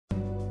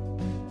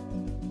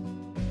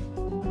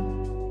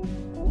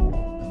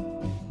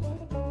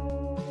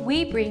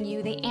we bring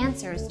you the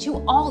answers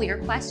to all your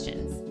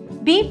questions.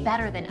 Be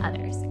better than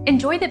others.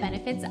 Enjoy the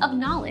benefits of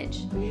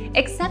knowledge.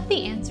 Accept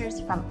the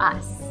answers from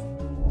us.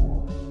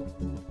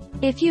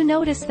 If you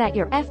notice that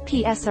your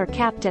FPS are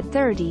capped at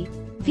 30,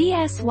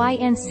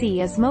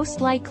 VSYNC is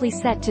most likely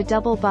set to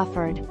double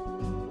buffered.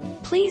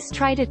 Please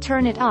try to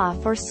turn it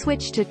off or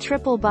switch to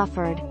triple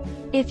buffered.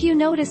 If you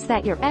notice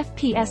that your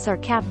FPS are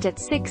capped at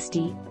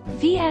 60,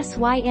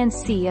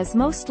 VSYNC is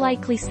most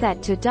likely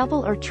set to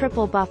double or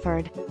triple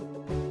buffered.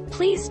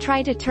 Please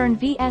try to turn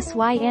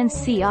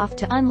VSYNC off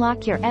to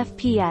unlock your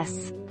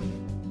FPS.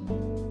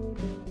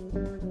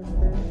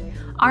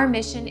 Our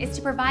mission is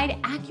to provide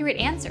accurate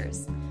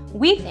answers.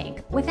 We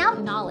think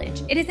without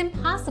knowledge, it is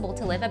impossible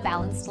to live a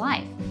balanced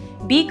life.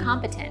 Be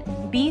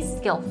competent, be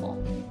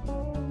skillful.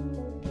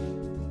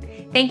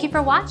 Thank you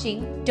for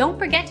watching. Don't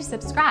forget to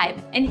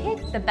subscribe and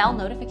hit the bell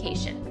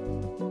notification.